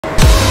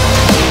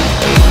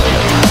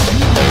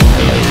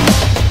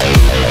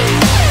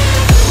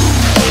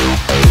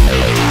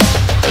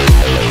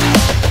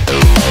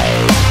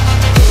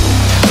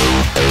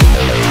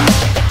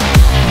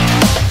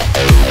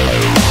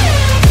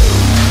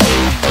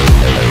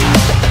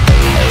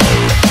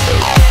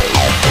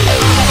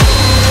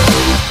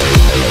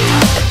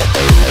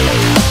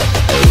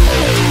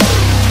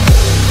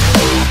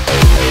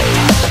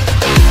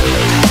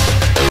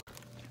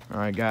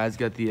guys,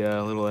 got the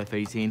little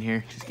F18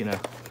 here. Just gonna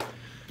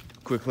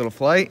quick little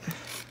flight.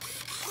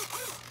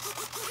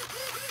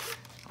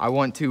 I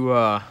want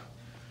to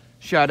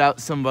shout out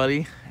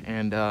somebody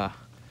and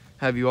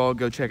have you all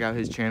go check out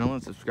his channel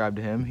and subscribe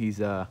to him. He's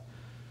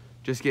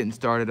just getting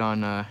started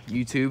on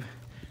YouTube.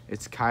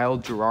 It's Kyle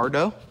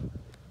Girardo.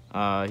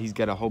 He's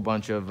got a whole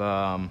bunch of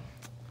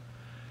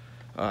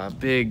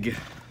big,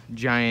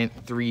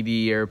 giant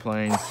 3D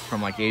airplanes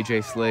from like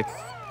AJ Slick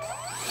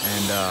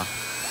and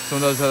some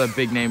of those other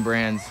big name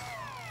brands.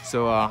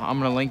 So I'm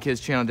gonna link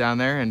his channel down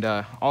there, and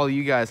all of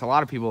you guys, a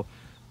lot of people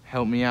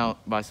help me out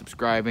by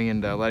subscribing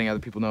and letting other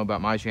people know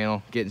about my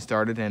channel, getting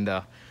started, and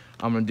I'm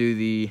gonna do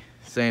the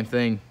same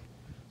thing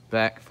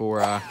back for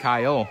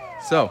Kyle.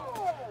 So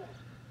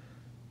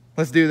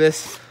let's do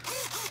this.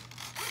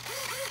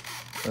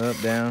 Up,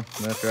 down,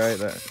 left, right,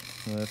 left.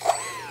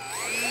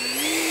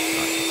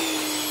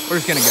 We're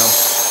just gonna go.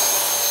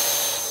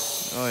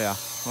 Oh yeah,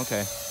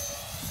 okay.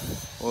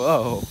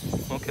 Whoa,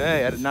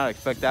 okay, I did not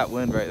expect that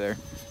wind right there.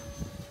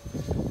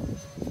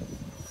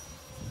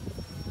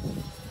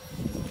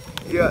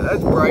 Yeah,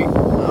 that's bright.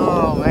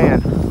 Oh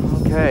man,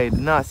 okay, did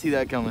not see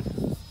that coming.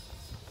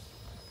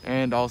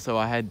 And also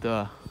I had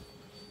the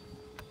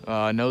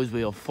nose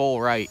wheel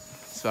full right,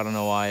 so I don't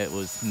know why it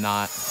was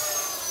not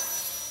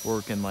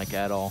working like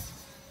at all.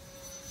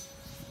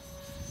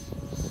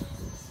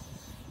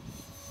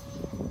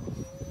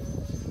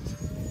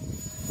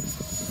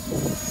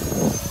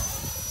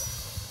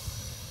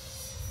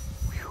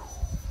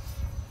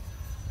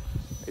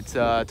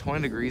 It's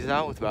 20 degrees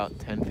out with about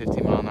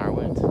 10-15 mile an hour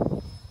wind.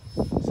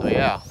 So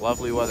yeah,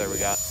 lovely weather we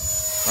got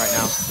right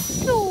now.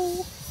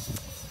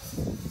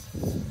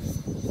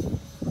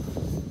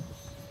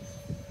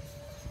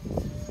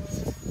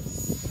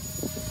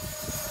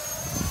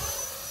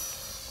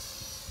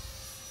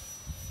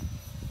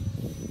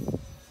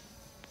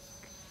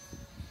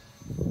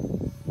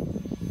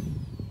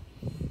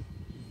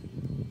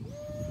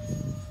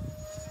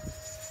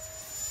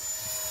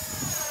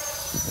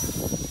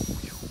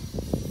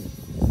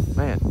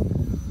 Man,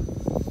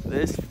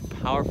 this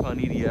powerful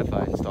EDF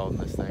I installed in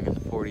this thing and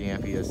the 40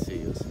 amp ESC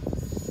is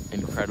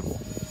incredible.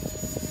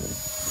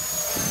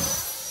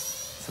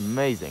 It's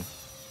amazing.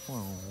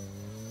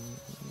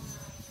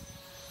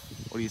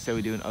 What do you say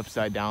we do an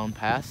upside down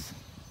pass?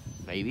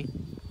 Maybe.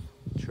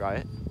 Try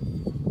it.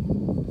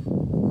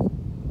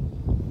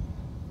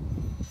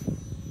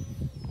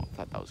 Oh, I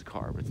thought that was a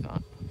car, but it's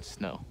not. It's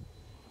snow.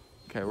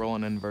 Okay,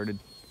 rolling inverted.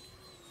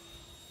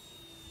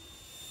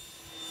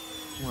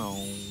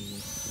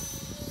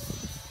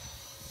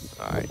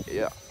 Alright,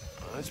 yeah,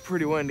 it's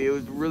pretty windy. It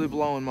was really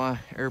blowing my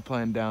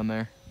airplane down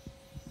there.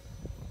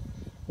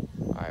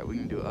 Alright, we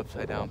can do an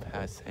upside down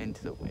pass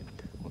into the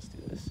wind. Let's do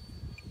this.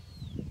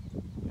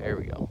 There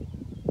we go.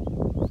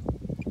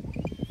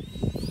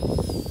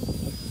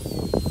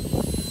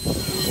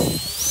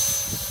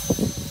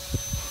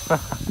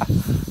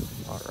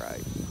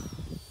 Alright,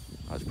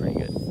 that was pretty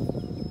good.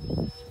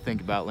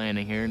 Think about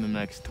landing here in the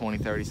next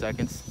 20-30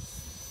 seconds.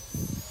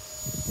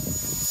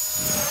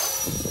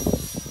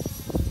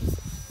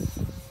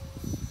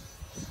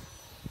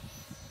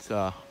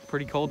 It's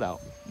pretty cold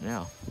out, yeah.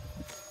 All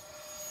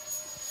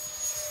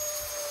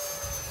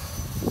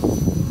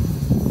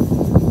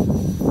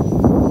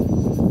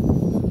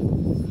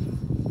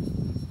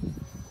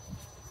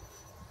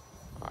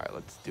right,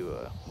 let's do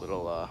a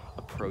little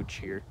approach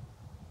here.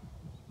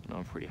 I know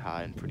I'm pretty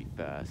high and pretty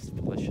fast,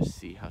 but let's just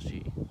see how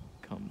she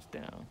comes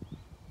down.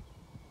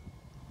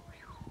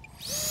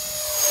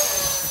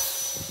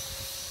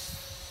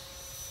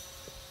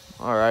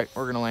 All right,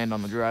 we're gonna land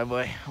on the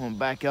driveway. I'm gonna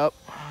back up.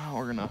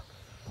 We're gonna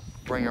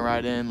bring it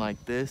right in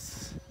like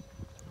this.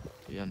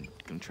 Yeah, I'm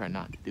gonna try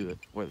not to do it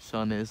where the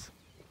sun is,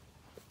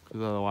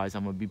 because otherwise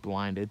I'm gonna be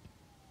blinded.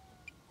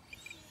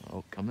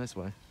 Oh, come this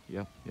way.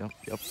 Yep.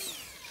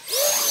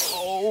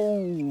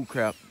 Oh,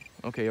 crap.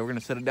 Okay, we're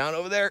gonna set it down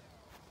over there.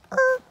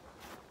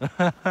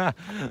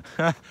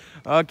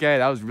 Okay,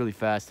 that was really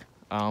fast.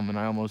 And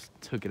I almost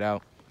took it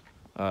out.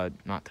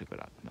 Not took it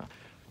out, no.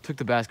 Took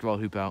the basketball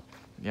hoop out.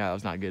 Yeah, that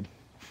was not good.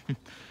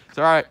 It's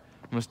all right.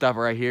 I'm gonna stop it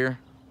right here.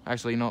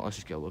 Actually, you know what? Let's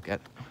just go look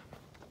at it.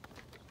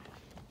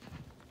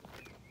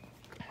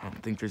 I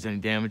don't think there's any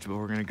damage, but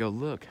we're gonna go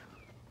look.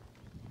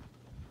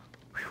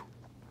 Whew.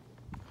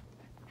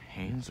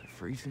 Hands are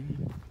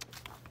freezing.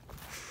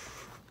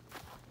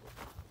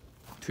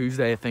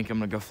 Tuesday, I think I'm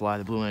gonna go fly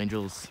the Blue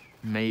Angels,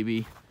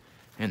 maybe,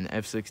 and the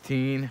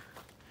F16,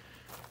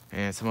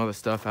 and some other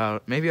stuff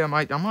out. Maybe I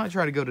might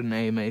try to go to an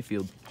AMA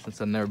field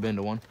since I've never been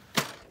to one.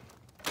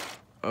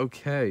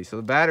 Okay, so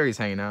the battery's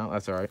hanging out.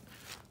 That's all right.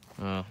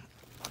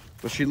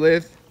 But she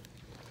lived.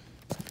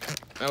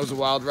 That was a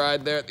wild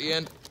ride there at the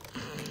end.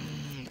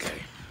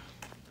 Okay.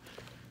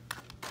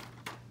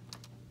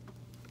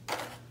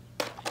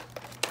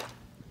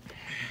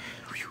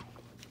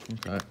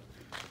 Okay.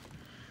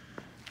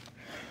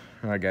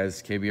 All right,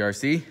 guys,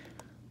 KBRC.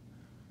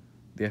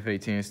 The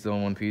F18 is still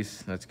in one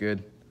piece. That's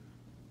good.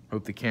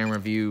 Hope the camera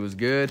view was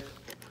good.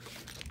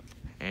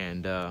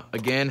 And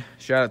again,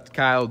 shout out to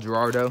Kyle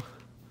Girardo.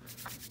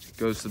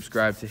 go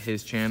subscribe to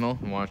his channel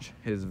and watch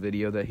his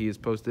video that he has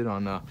posted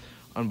on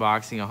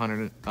unboxing a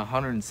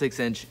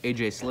 106-inch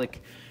AJ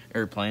Slick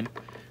airplane.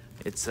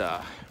 It's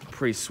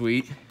pretty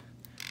sweet.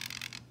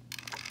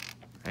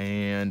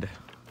 And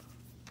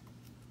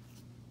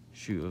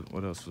shoot,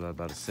 what else was I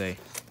about to say?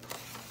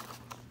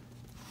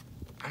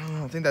 I don't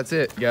know, I think that's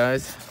it,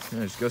 guys.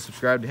 Just go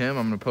subscribe to him.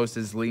 I'm gonna post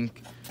his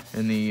link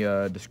in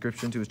the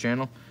description to his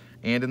channel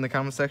and in the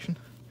comment section.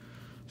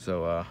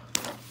 So,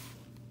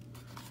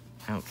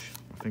 ouch,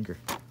 my finger.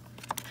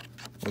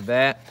 With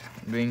that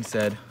being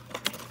said,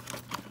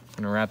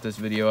 I'm gonna wrap this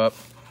video up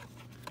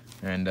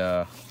and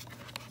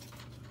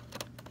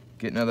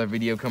get another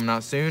video coming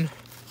out soon.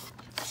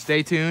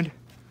 Stay tuned.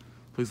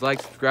 Please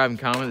like, subscribe, and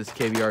comment. This is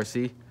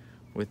KVRC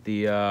with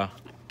the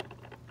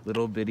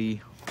little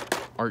bitty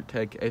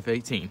Tech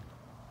F18.